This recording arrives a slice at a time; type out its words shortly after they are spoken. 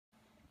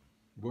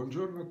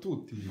Buongiorno a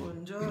tutti.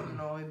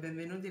 Buongiorno e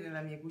benvenuti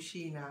nella mia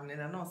cucina,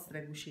 nella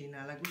nostra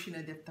cucina, la cucina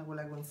di A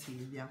Tavola con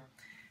Silvia.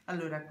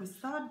 Allora,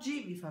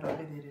 quest'oggi vi farò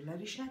vedere la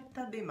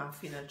ricetta dei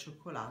muffin al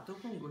cioccolato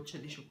con gocce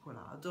di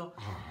cioccolato.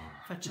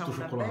 Facciamo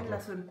una bella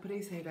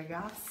sorpresa ai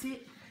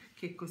ragazzi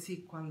che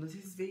così quando si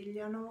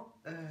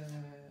svegliano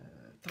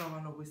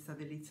trovano questa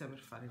delizia per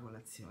fare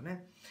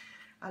colazione.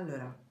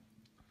 Allora,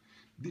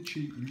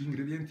 dici gli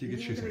ingredienti che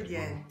ci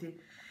servono.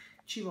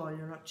 Ci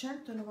vogliono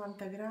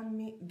 190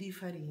 g di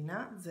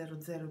farina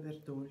 00 per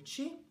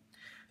dolci,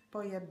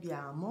 poi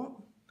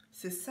abbiamo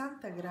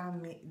 60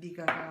 g di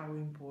cacao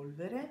in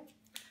polvere,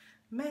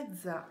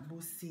 mezza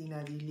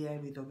bustina di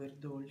lievito per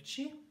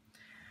dolci.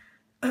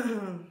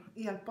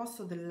 Io al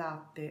posto del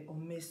latte ho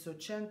messo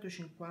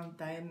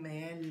 150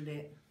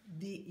 ml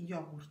di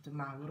yogurt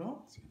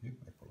magro. Sì,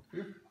 eccolo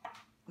qui.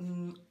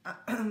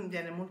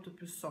 Viene molto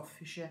più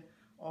soffice,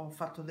 ho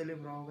fatto delle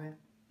prove.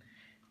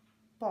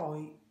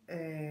 Poi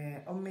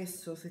ho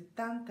messo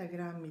 70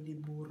 g di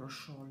burro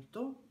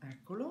sciolto,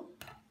 eccolo.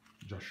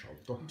 Già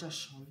sciolto. Già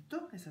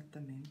sciolto,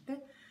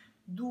 esattamente.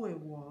 2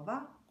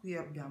 uova, qui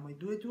abbiamo i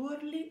 2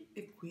 tuorli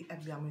e qui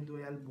abbiamo i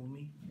 2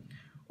 albumi.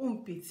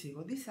 Un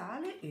pizzico di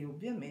sale e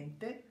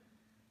ovviamente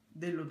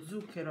dello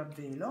zucchero a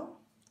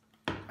velo.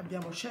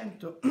 Abbiamo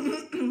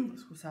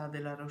scusate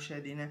la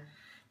rocedine,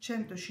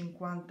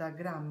 150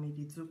 g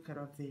di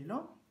zucchero a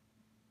velo.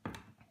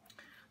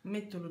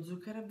 Metto lo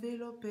zucchero a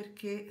velo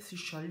perché si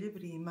scioglie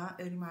prima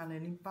e rimane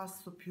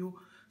l'impasto più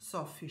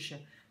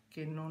soffice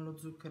che non lo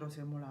zucchero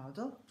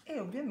semolato, e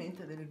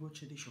ovviamente delle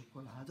gocce di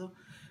cioccolato.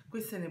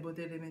 Queste ne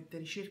potete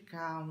mettere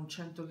circa un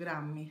 100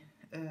 grammi,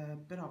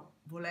 però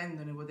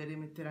volendo ne potete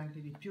mettere anche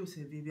di più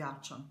se vi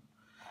piacciono.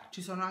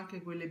 Ci sono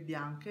anche quelle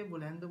bianche,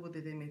 volendo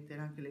potete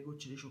mettere anche le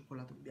gocce di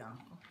cioccolato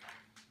bianco.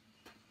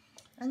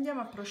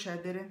 Andiamo a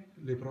procedere.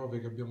 Le prove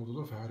che abbiamo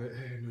dovuto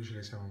fare, noi ce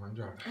le siamo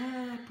mangiate.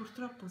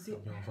 Purtroppo sì.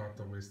 Abbiamo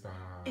fatto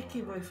questa... E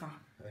che vuoi fa?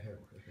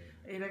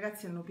 E i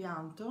ragazzi hanno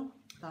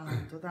pianto?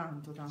 Tanto.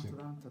 Sì.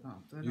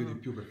 Tanto. Io di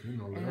più perché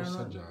non le ho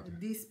assaggiate.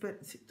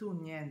 Sì, tu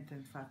niente,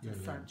 infatti,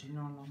 assaggi,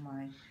 no,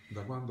 mai.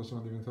 Da quando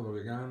sono diventato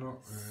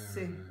vegano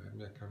sì.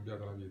 Mi è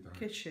cambiata la vita.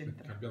 Che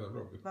c'entra? È cambiata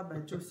proprio.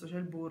 Vabbè, giusto, c'è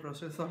il burro,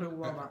 ci sono le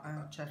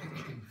uova, certo.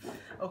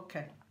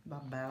 Ok,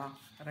 vabbè, va,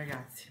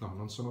 ragazzi. No,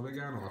 non sono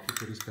vegano, ma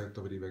tutto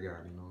rispetto per i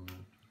vegani. Non...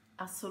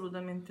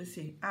 Assolutamente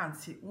sì,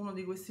 anzi, uno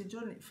di questi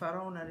giorni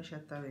farò una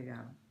ricetta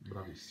vegana.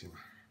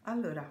 Bravissima.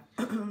 Allora,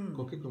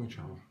 con che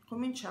cominciamo?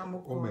 Cominciamo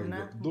o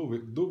meglio,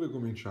 dove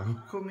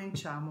cominciamo?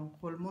 Cominciamo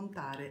col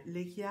montare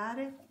le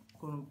chiare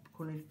con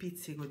il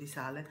pizzico di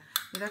sale.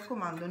 Mi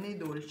raccomando, nei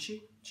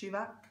dolci ci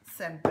va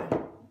sempre.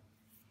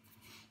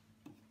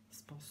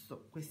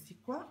 Sposto questi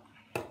qua.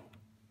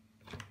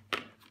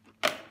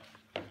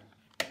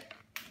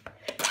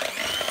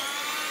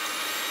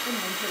 E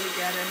monto le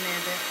chiare a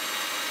neve.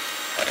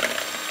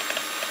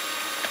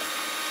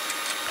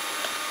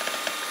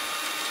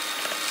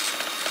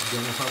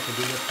 Abbiamo fatto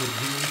degli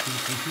accorgimenti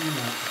in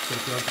cucina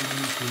perché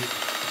altrimenti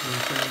un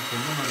tempo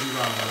non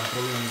arrivava la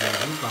provenda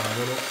sul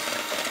tavolo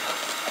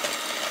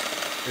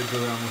e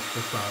dovevamo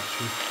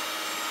spostarci.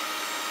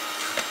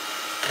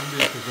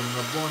 Invece con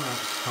una buona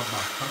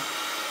ciabatta,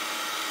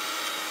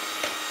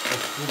 o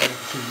come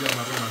si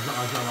chiama a Roma,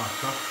 la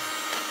ciabatta,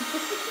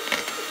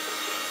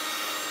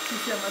 ci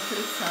siamo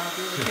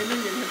attrezzati perché noi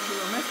gli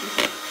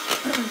elettrodomestici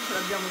ce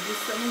l'abbiamo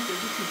giustamente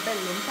tutti ben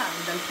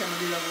lontani dal piano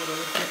di lavoro,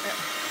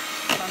 perché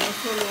fanno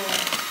solo,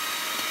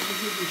 come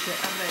si dice,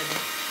 arredo,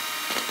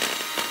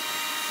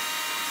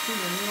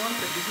 quindi ogni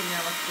volta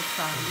bisognava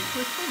spostarli. In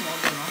questo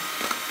modo no.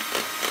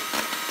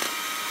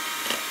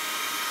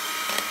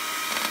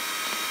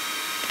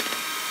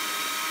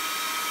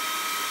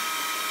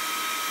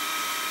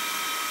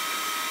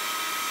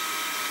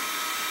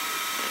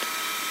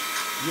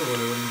 Io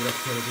volevo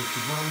ringraziare tutti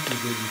quanti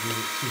quelli che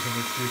si sono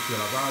iscritti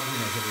alla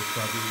pagina, siete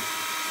stati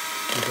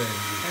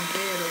stupendi. È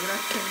vero,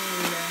 grazie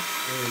mille.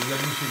 Gli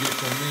amici che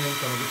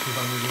commentano, che ci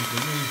fanno i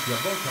complimenti, a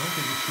volte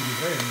anche che ci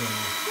riprendono.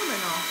 Come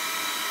no?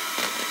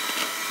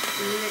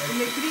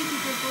 Le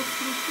critiche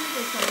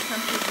costruttive sono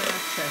sempre ben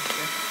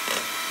accette.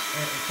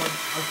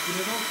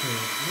 Alcune volte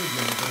noi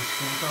abbiamo per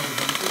scontato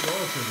tante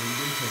cose che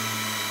invece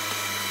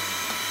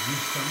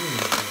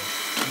giustamente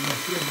i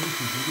nostri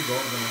amici ci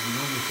ricordano di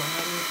non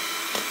usare,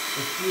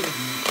 oppure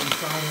di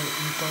usare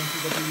in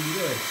quantitativi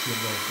diversi a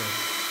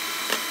volte.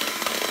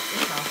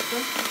 Esatto.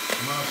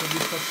 Ma la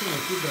soddisfazione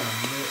più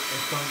grande è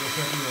quando si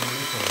arrivano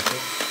le foto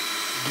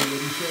delle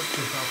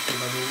ricette fatte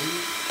da voi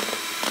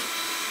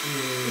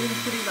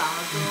in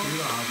privato.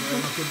 È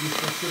una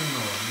soddisfazione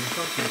enorme.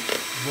 Infatti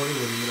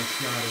volevo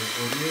ringraziare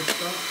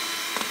Orietta,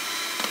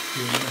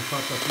 che ne ha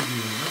fatta più di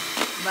una,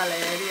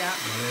 Valeria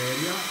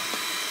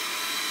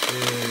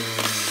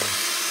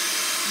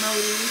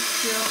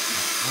Maurizio,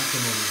 anche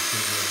Maurizio,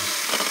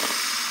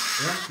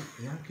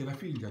 e anche la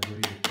figlia di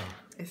Orietta.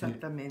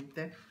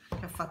 Esattamente,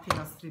 che ha fatto i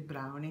nostri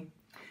brownie.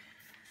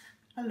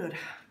 Allora,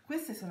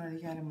 queste sono le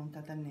chiare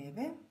montate a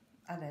neve.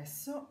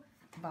 Adesso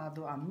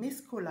vado a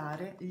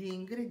mescolare gli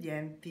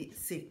ingredienti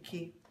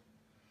secchi,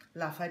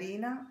 la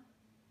farina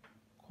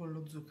con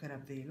lo zucchero a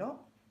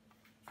velo,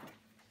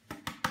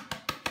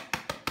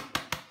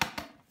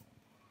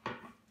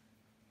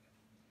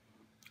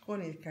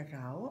 con il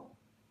cacao,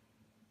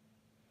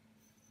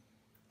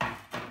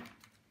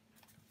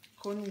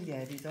 con il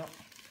lievito,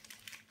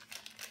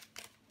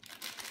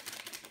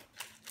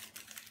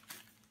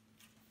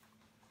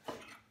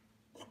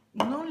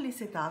 non li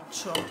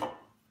setaccio,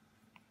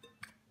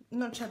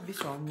 non c'è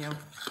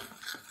bisogno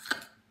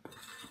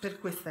per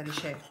questa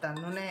ricetta,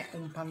 non è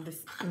un pan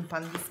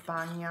di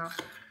Spagna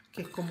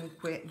che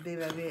comunque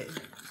deve avere,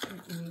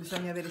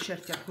 bisogna avere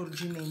certi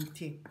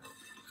accorgimenti,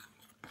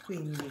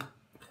 quindi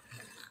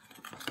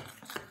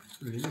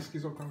li mischi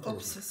soltanto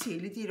ops, sì,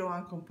 li tiro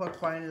anche un po'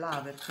 qua e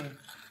là perché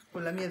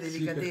con la mia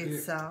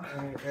delicatezza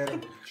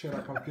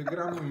c'era qualche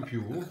grammo in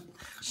più.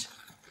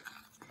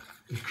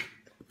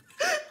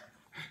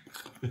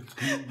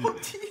 Quindi,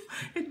 oddio,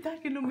 e dai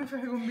che non mi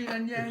fai combinare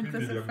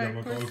niente se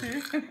fai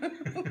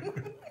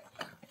così.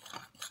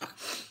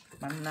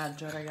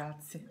 Mannaggia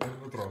ragazzi,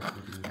 erano troppi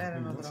prima,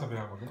 erano non troppi.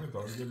 sapevamo come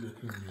toglierli e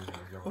quindi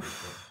abbiamo detto,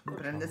 Mi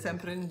prende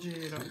sempre in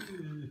giro.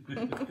 Sì.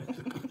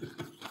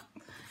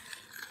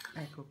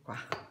 Ecco qua,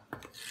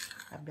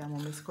 abbiamo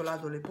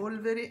mescolato le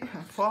polveri,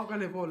 a fuoco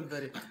le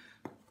polveri.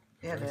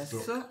 E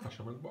adesso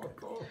facciamo il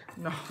botto.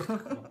 no,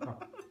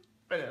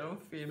 quello era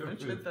un film, non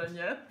c'entra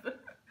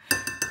niente.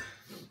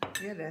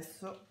 E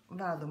adesso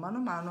vado mano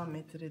a mano a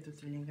mettere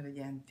tutti gli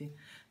ingredienti.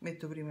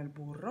 Metto prima il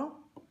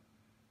burro,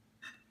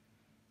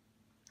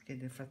 che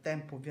nel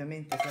frattempo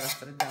ovviamente sarà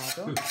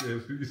freddato.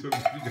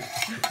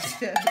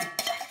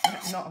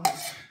 No,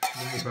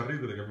 non mi fa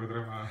ridere che mi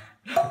trema.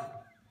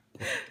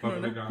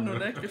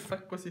 Non è che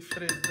fa così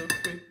freddo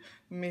qui.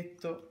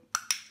 Metto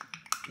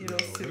i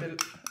rossi del...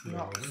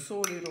 no,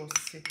 solo i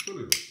rossi.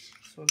 Solo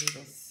i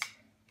rossi.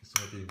 Che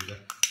sono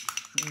timide.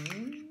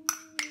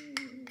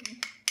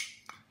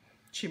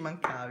 Ci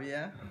mancavi,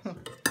 eh?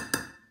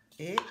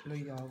 E lo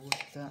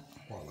yogurt.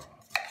 Voilà.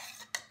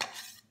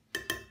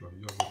 Lo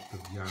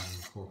yogurt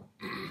bianco.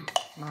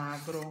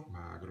 Magro.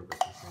 Magro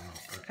perché sennò...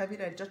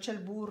 Capirei, già c'è il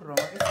burro,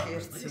 ma che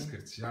scherzi. Che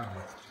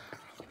scherziamo.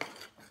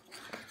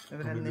 Mi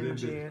prende in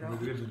giro. Come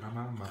direbbe mia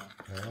mamma.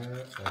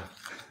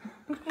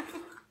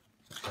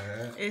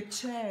 E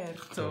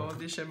certo,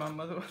 dice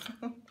mamma tua.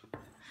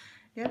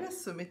 E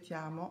adesso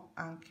mettiamo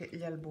anche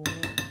gli albumi.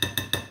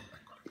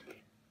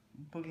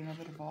 Un pochino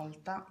per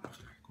volta.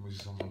 Come si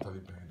sono montati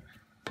bene.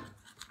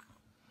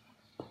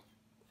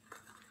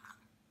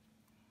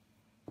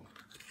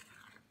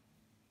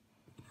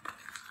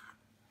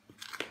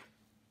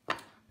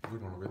 Voi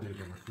non lo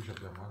vedete, ma qui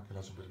abbiamo anche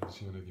la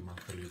supervisione di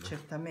Manfredo.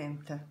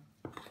 Certamente.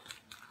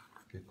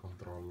 Che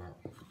controlla.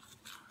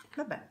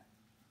 Vabbè.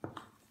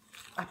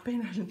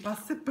 Appena il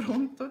pasto è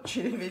pronto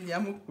ci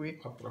rivediamo qui.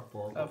 A fra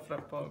poco. A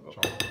fra poco.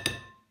 Ciao.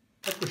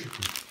 Eccoci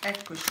qui.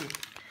 Eccoci.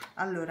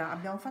 Allora,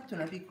 abbiamo fatto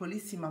una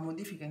piccolissima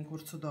modifica in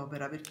corso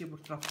d'opera perché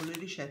purtroppo le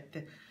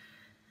ricette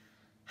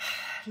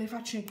le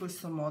faccio in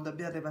questo modo,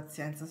 abbiate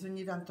pazienza, se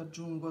ogni tanto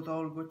aggiungo,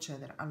 tolgo,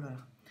 eccetera.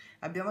 Allora,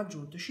 abbiamo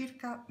aggiunto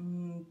circa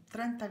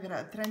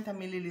 30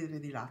 ml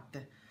di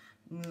latte,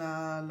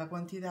 la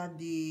quantità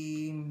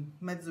di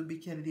mezzo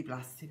bicchiere di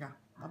plastica,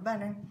 va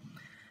bene?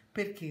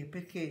 Perché?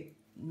 Perché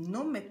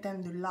non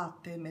mettendo il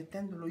latte,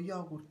 mettendo lo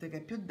yogurt che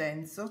è più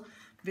denso,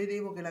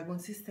 vedevo che la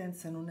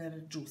consistenza non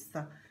era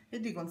giusta e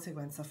di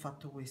conseguenza ho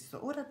fatto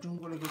questo. Ora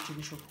aggiungo le gocce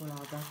di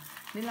cioccolata,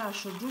 ne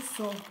lascio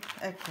giusto,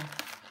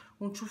 ecco,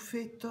 un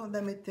ciuffetto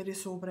da mettere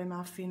sopra i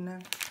muffin.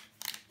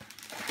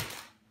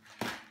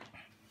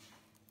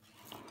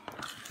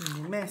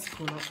 Quindi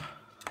mescolo,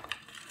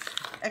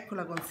 ecco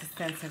la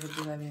consistenza che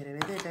deve avere,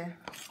 vedete?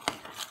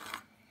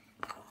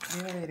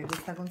 Deve avere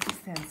questa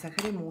consistenza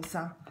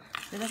cremosa,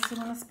 deve essere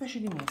una specie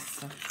di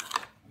mousse,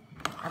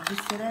 a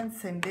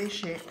differenza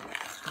invece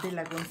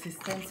della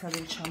consistenza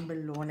del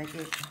ciambellone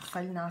che fa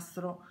il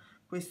nastro,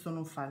 questo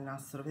non fa il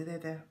nastro,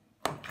 vedete?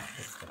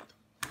 Perfetto.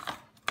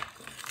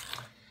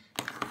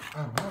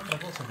 Un'altra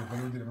cosa che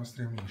volevo dire ai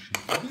nostri amici,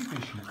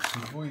 diteci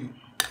se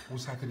voi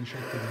usate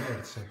ricette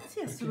diverse. Sì,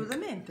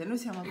 assolutamente, noi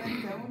siamo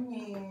aperti a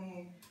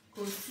ogni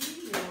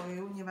consiglio e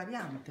ogni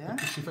variante.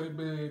 Ci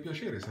farebbe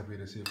piacere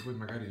sapere se voi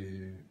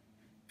magari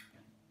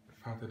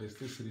fate le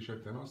stesse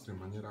ricette nostre in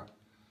maniera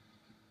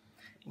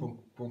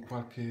con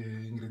qualche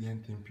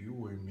ingrediente in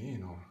più o in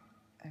meno.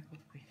 Ecco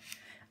qui.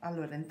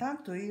 Allora,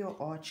 intanto io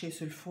ho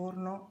acceso il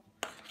forno,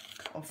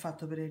 ho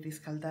fatto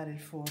riscaldare il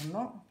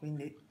forno,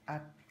 quindi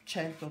a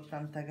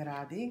 180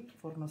 gradi,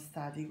 forno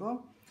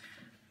statico,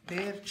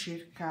 per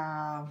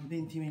circa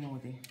 20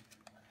 minuti.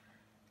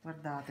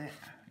 Guardate,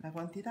 la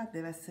quantità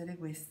deve essere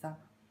questa.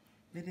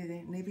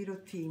 Vedete, nei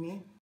pirottini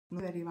non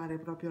deve arrivare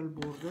proprio al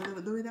bordo,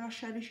 dovete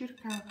lasciare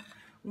circa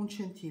 1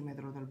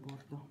 centimetro dal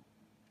bordo,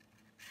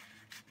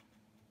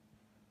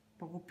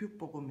 poco più,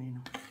 poco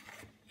meno.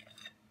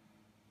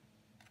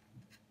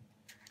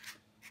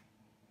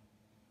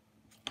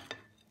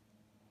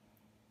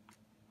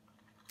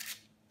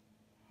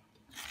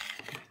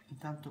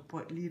 Intanto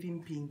poi li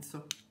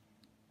rimpinzo.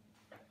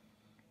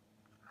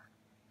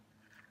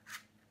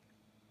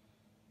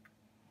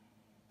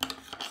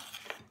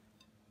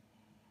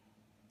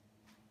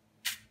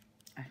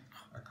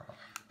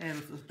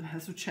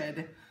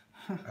 Succede.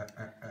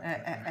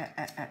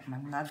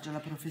 Mannaggia la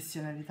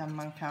professionalità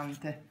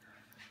mancante.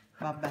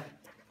 Vabbè,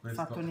 ho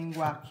fatto un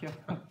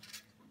inguacchio.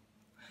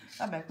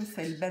 Vabbè, questo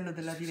è il bello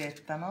della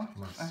diretta, no?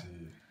 Ma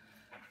sì.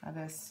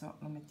 Adesso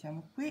lo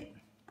mettiamo qui,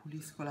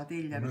 pulisco la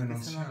teglia. Noi perché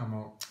non sennò...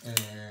 siamo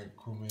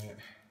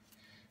come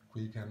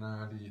quei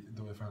canali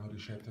dove fanno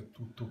ricette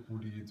tutto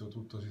pulito,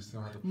 tutto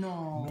sistemato.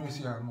 No. Noi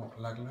siamo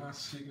la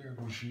classica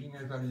cucina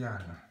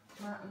italiana.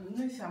 Ma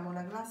noi siamo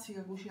la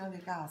classica cucina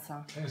di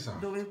casa, Esatto.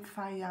 Dove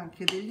fai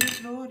anche degli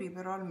errori,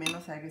 però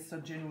almeno sai che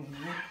sono genuini.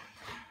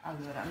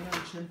 Allora, a me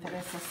non ci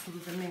interessa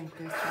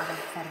assolutamente stare a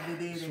far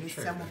vedere che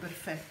siamo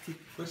perfetti.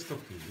 Questo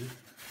qui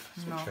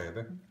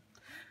succede. No.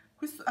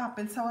 Questo,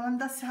 pensavo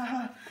andasse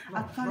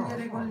a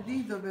togliere col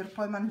dito per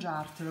poi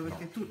mangiartelo,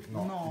 perché tu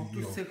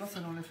queste cose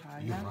non le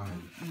fai.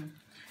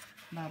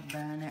 Va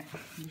bene,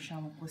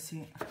 diciamo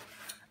così.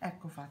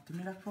 Ecco fatto,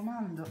 mi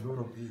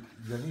raccomando.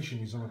 Gli amici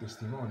mi sono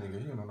testimoni che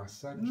io non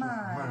assaggio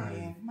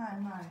mai.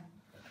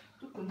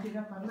 Tu continui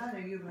a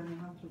parlare che io prendo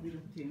un altro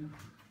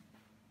pirottino.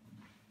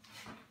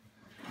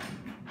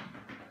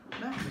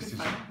 Che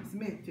fai?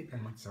 Smetti.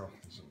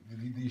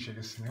 Gli dice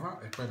che se ne va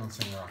e poi non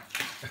se ne va.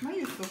 Ma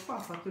io sto qua,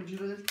 ho fatto il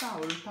giro del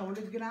tavolo, il tavolo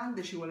è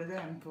grande, ci vuole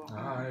tempo.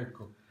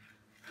 Ecco.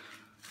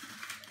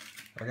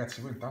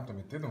 Ragazzi, voi intanto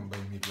mettete un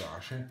bel mi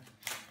piace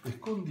e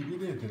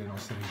condividete le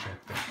nostre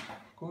ricette.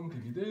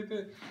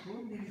 Condividete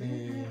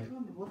e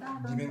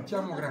votate,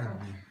 diventiamo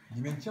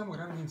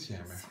grandi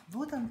insieme. Sì,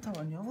 vota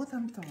Antonio.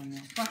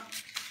 Qua.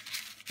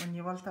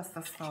 Ogni volta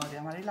sta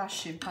storia, ma li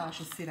lasci in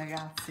pace sti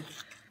ragazzi,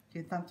 che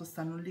intanto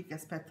stanno lì che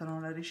aspettano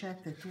la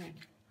ricetta e tu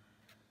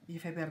gli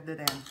fai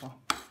perdere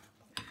tempo.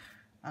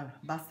 Allora,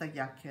 basta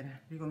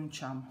chiacchiere,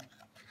 ricominciamo.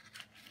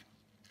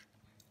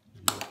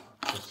 Io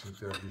forse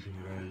ti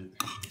avvicinerei.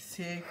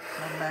 Sì,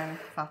 va bene,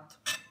 fatto.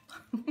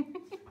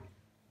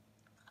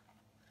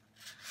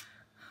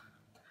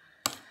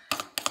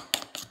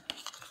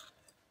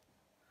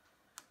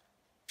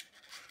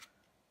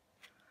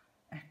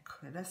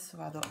 Ecco, adesso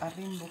vado a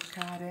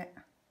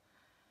rimboccare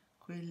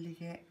quelli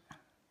che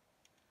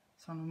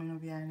sono meno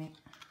pieni.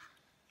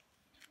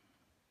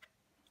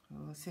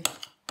 Così.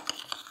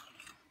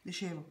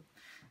 Dicevo,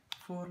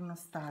 forno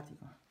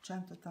statico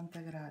 180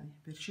 gradi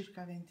per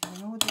circa 20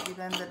 minuti,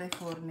 dipende dai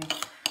forni.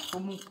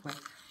 Comunque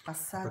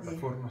passati. Aspetta,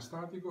 forno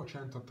statico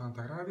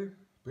 180 gradi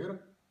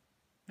per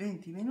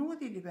 20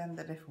 minuti,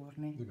 dipende dai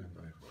forni.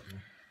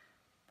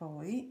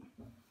 Poi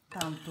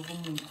tanto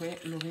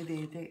comunque lo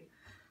vedete,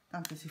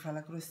 tanto si fa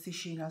la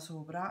crosticina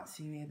sopra,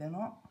 si vede,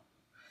 no?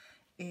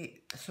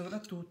 E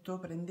soprattutto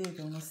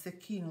prendete uno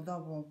stecchino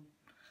dopo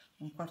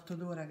un quarto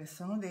d'ora che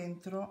sono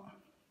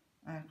dentro,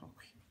 ecco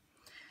qui,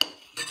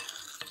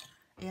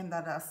 e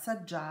andate ad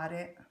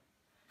assaggiare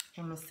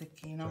con lo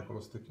stecchino. Cioè con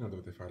lo stecchino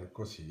dovete fare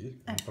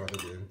così, entrate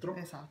dentro.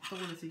 Esatto,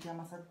 quello si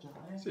chiama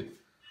assaggiare. Sì.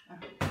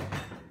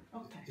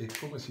 Okay. E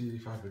come si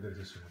fa a vedere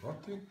se sono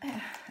cotti?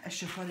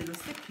 Esce fuori lo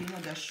stecchino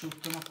ed è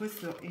asciutto, ma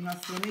questo i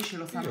nostri amici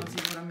lo sanno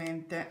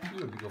sicuramente.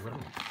 Io dico per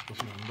me,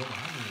 così un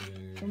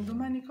domani... Un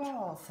domani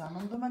cosa? Ma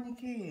un domani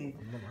che?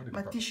 Un domani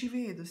ma ti ci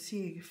vedo,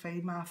 sì, che fai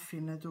i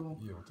muffin tu.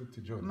 Io tutti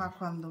i giorni. Ma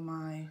quando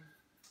mai?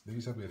 Devi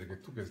sapere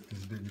che tu che ti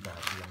svegli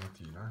tardi la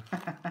mattina,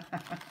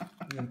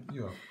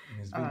 io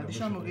mi sveglio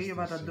diciamo che io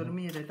vado a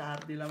dormire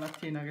tardi la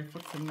mattina, che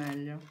forse è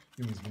meglio.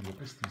 Io mi sveglio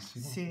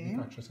prestissimo, mi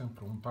faccio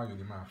sempre un paio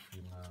di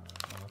muffin la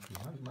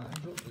mattina, li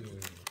mangio e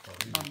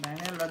poi... Va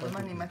bene, allora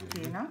domani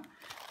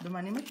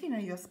mattina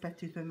io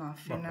aspetto i tuoi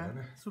muffin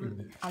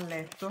a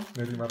letto.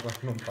 Ne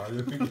rimarranno un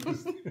paio di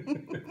questi.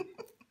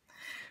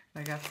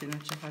 Ragazzi, non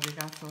ci fate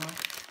caso,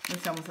 noi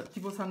siamo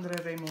tipo Sandra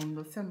e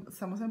Raimondo,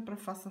 stiamo sempre a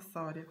fare sta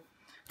storia.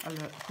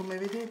 Allora, come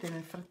vedete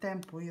nel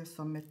frattempo io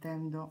sto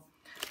mettendo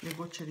le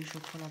gocce di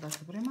cioccolata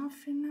sopra i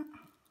muffin.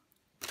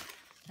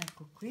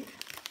 Ecco qui.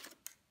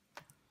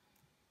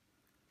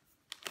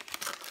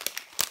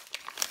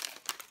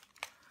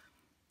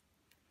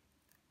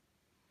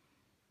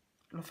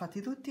 L'ho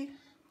fatti tutti?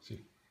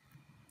 Sì.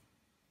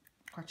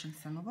 Qua ce ne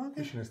stanno pochi.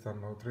 Qui ce ne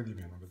stanno 3 di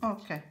meno.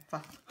 Ok,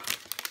 fatto.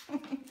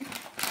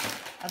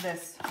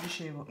 Adesso,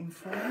 dicevo, in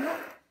forno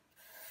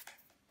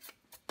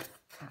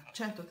a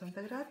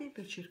 180 gradi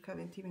per circa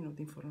 20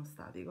 minuti in forno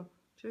statico.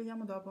 Ci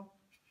vediamo dopo.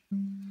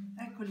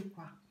 Eccoli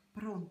qua,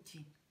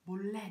 pronti,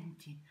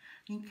 bollenti,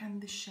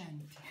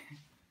 incandescenti.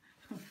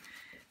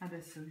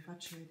 Adesso vi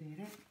faccio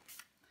vedere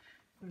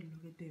quello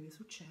che deve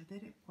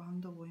succedere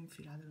quando voi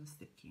infilate lo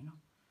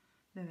stecchino.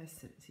 Deve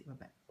essere, sì,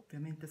 vabbè,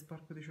 ovviamente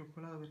sporco di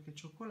cioccolato perché è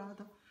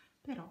cioccolato,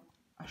 però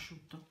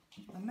asciutto,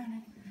 va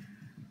bene?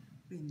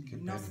 Quindi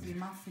i nostri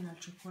muffin al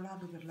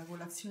cioccolato per la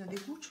colazione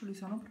dei cuccioli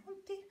sono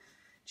pronti.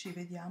 Ci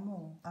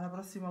vediamo alla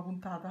prossima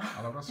puntata.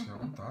 Alla prossima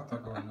puntata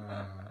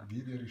con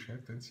video e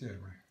ricette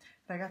insieme.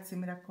 Ragazzi,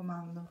 mi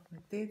raccomando,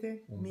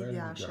 mettete un mi bel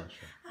piace. Mi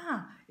piace.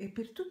 E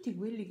per tutti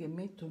quelli che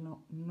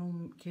mettono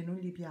che non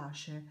gli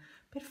piace,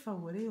 per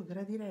favore, io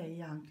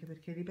gradirei anche,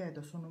 perché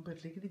ripeto, sono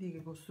per le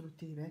critiche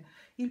costruttive,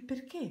 il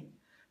perché.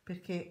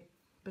 Perché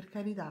per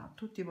carità,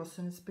 tutti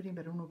possono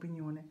esprimere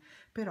un'opinione,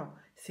 però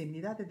se mi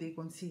date dei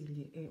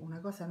consigli e una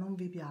cosa non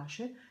vi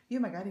piace, io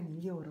magari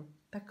miglioro,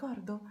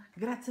 d'accordo?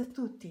 Grazie a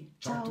tutti,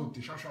 Ciao a ciao!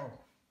 tutti, ciao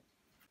ciao.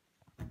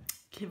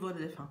 Che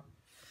volete fare?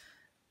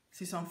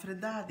 Si sono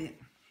freddati,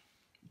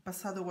 è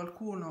passato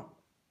qualcuno,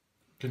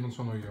 Che non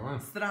sono io,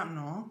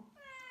 strano,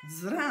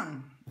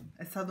 Zran,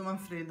 è stato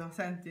Manfredo,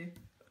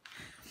 senti?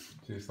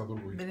 Sì, è stato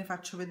lui. Ve ne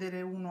faccio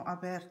vedere uno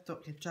aperto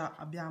che già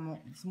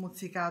abbiamo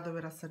smozzicato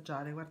per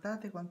assaggiare.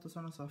 Guardate quanto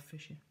sono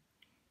soffici.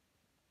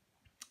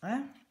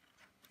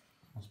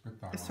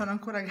 Aspettavo. E sono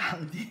ancora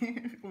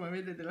caldi. Come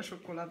vedete la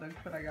cioccolata è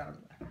ancora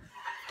calda.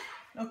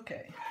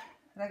 Ok,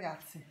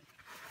 ragazzi,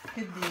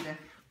 che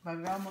dire?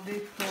 Avevamo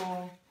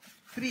detto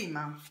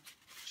prima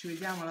ci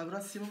vediamo alla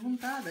prossima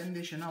puntata,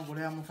 invece no,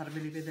 volevamo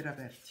farveli vedere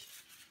aperti.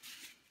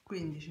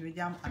 Quindi ci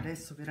vediamo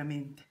adesso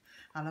veramente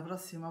alla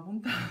prossima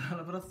puntata,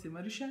 alla prossima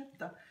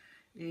ricetta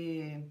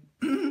e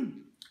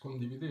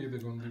Condividete,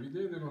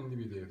 condividete,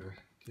 condividete.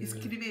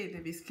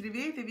 iscrivetevi.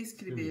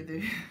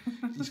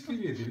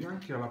 Iscrivetevi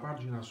anche alla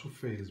pagina su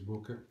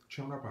Facebook,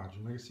 c'è una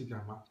pagina che si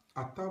chiama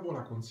A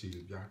Tavola con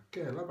Silvia,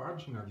 che è la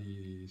pagina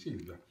di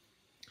Silvia.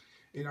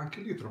 E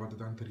anche lì trovate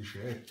tante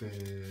ricette,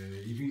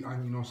 i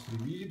nostri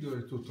video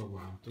e tutto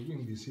quanto.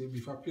 Quindi se vi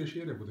fa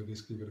piacere potete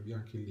iscrivervi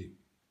anche lì.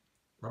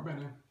 Va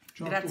bene?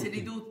 Ciao a Grazie tutti.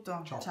 di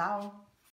tutto. Ciao. Ciao.